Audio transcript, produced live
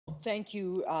Thank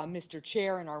you, Mr.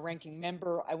 Chair and our ranking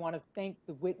member. I want to thank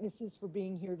the witnesses for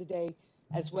being here today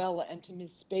as well, and to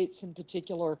Ms. Spates in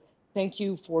particular. Thank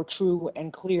you for true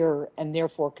and clear and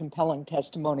therefore compelling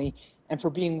testimony and for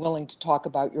being willing to talk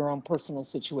about your own personal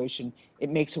situation. It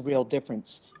makes a real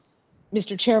difference.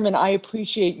 Mr. Chairman, I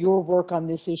appreciate your work on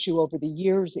this issue over the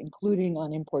years, including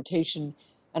on importation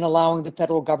and allowing the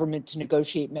federal government to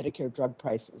negotiate Medicare drug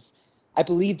prices. I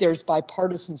believe there's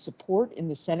bipartisan support in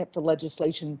the Senate for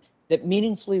legislation that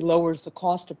meaningfully lowers the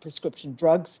cost of prescription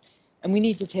drugs, and we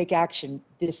need to take action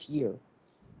this year.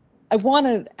 I want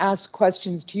to ask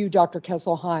questions to you, Dr.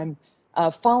 Kesselheim,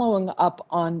 following up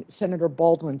on Senator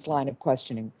Baldwin's line of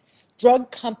questioning. Drug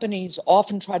companies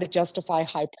often try to justify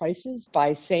high prices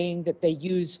by saying that they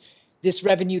use this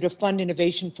revenue to fund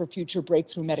innovation for future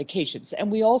breakthrough medications. And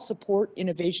we all support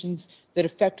innovations that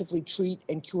effectively treat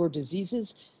and cure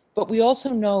diseases, but we also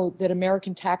know that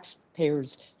American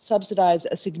taxpayers subsidize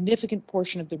a significant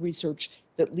portion of the research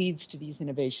that leads to these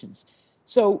innovations.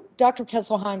 So, Dr.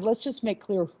 Kesselheim, let's just make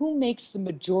clear who makes the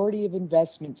majority of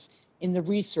investments in the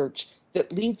research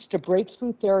that leads to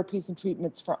breakthrough therapies and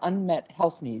treatments for unmet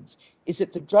health needs? Is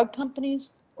it the drug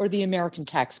companies or the American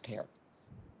taxpayer?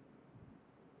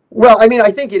 Well, I mean,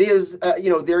 I think it is.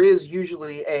 There is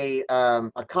usually a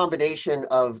combination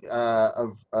of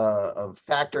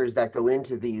factors that go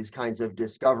into these kinds of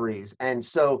discoveries, and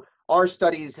so our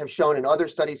studies have shown, and other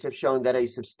studies have shown, that a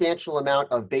substantial amount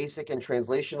of basic and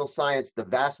translational science, the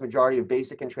vast majority of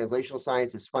basic and translational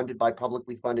science, is funded by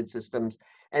publicly funded systems,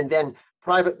 and then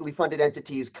privately funded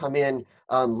entities come in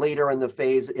later in the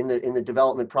phase in the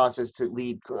development process to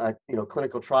lead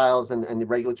clinical trials and the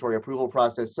regulatory approval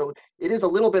process. So it is a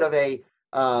little bit of a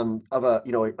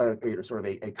sort of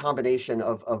a combination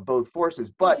of both forces.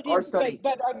 But our study,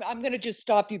 but I'm going to just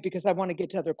stop you because I want to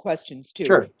get to other questions too.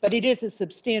 sure. But it is a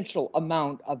substantial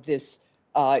amount of this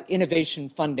innovation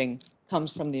funding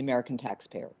comes from the American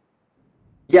taxpayer.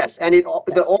 Yes, and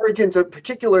the origins of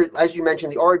particular, as you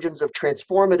mentioned, the origins of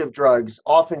transformative drugs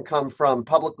often come from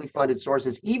publicly funded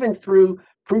sources, even through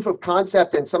proof of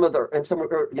concept and some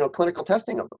clinical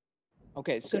testing of them.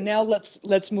 Okay, so now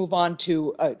let's move on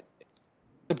to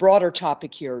the broader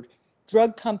topic here.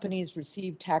 Drug companies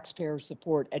receive taxpayer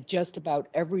support at just about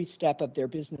every step of their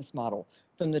business model,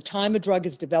 from the time a drug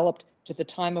is developed to the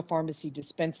time a pharmacy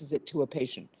dispenses it to a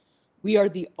patient. We are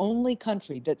the only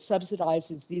country that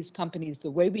subsidizes these companies the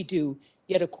way we do,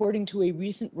 yet according to a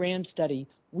recent RAND study,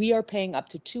 we are paying up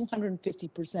to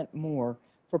 250% more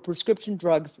for prescription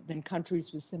drugs than countries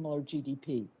with similar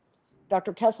GDP.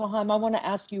 Dr. Kesselheim, I want to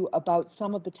ask you about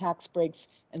some of the tax breaks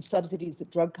and subsidies that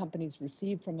drug companies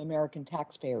receive from American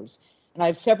taxpayers. And I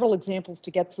have several examples to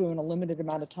get through in a limited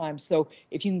amount of time, so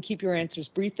if you can keep your answers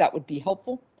brief, that would be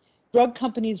helpful. Drug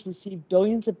companies receive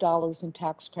billions of dollars in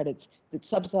tax credits that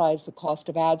subsidize the cost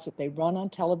of ads that they run on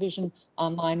television,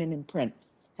 online, and in print.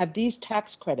 Have these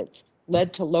tax credits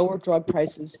led to lower drug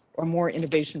prices or more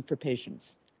innovation for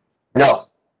patients? No.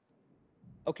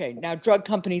 Okay, now drug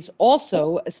companies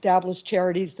also establish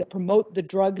charities that promote the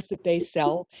drugs that they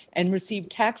sell and receive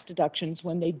tax deductions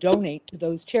when they donate to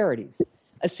those charities.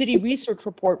 A city research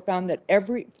report found that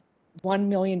every $1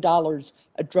 million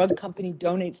a drug company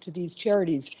donates to these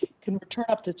charities can return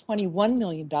up to $21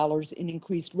 million in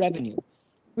increased revenue.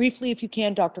 Briefly, if you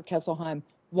can, Dr. Kesselheim,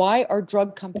 why are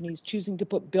drug companies choosing to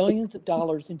put billions of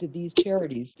dollars into these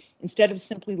charities instead of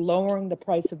simply lowering the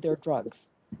price of their drugs?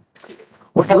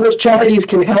 Well, those charities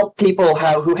can help people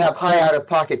who have high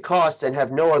out-of-pocket costs and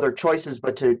have no other choices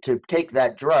but to take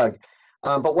that drug.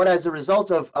 But what, as a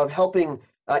result of helping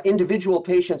individual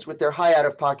patients with their high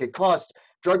out-of-pocket costs,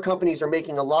 drug companies are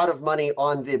making a lot of money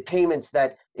on the payments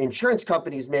that insurance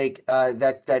companies make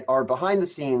that are behind the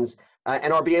scenes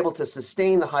and are be able to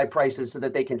sustain the high prices so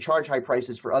that they can charge high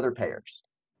prices for other payers.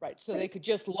 Right, so they could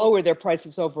just lower their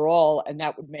prices overall, and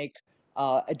that would make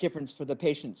a difference for the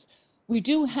patients. We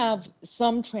do have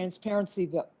some transparency,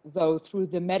 though, through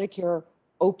the Medicare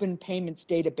Open Payments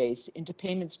database into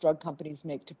payments drug companies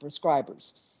make to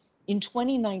prescribers. In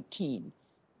 2019,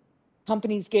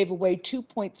 companies gave away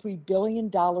 $2.3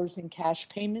 billion in cash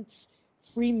payments,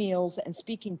 free meals, and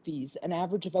speaking fees, an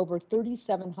average of over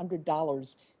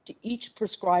 $3,700 to each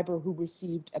prescriber who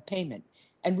received a payment.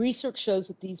 And research shows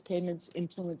that these payments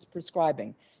influence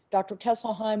prescribing. Dr.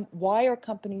 Kesselheim, why are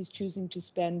companies choosing to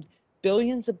spend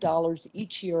billions of dollars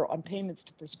each year on payments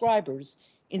to prescribers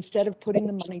instead of putting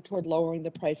the money toward lowering the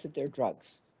price of their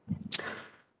drugs?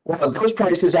 Well, those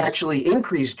prices actually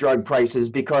increase drug prices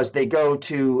because they go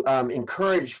to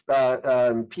encourage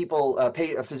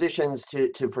physicians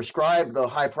to prescribe the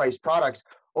high-priced products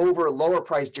over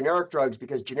lower-priced generic drugs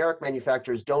because generic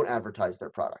manufacturers don't advertise their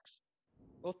products.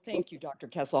 Well, thank you, Dr.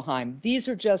 Kesselheim. These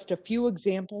are just a few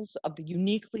examples of the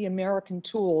uniquely American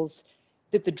tools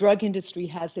that the drug industry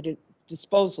has at its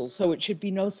disposal. So it should be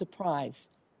no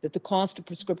surprise that the cost of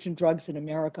prescription drugs in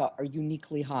America are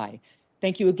uniquely high.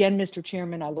 Thank you again, Mr.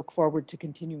 Chairman. I look forward to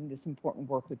continuing this important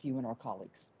work with you and our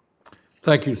colleagues.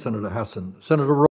 Thank you, Senator Hassan. Senator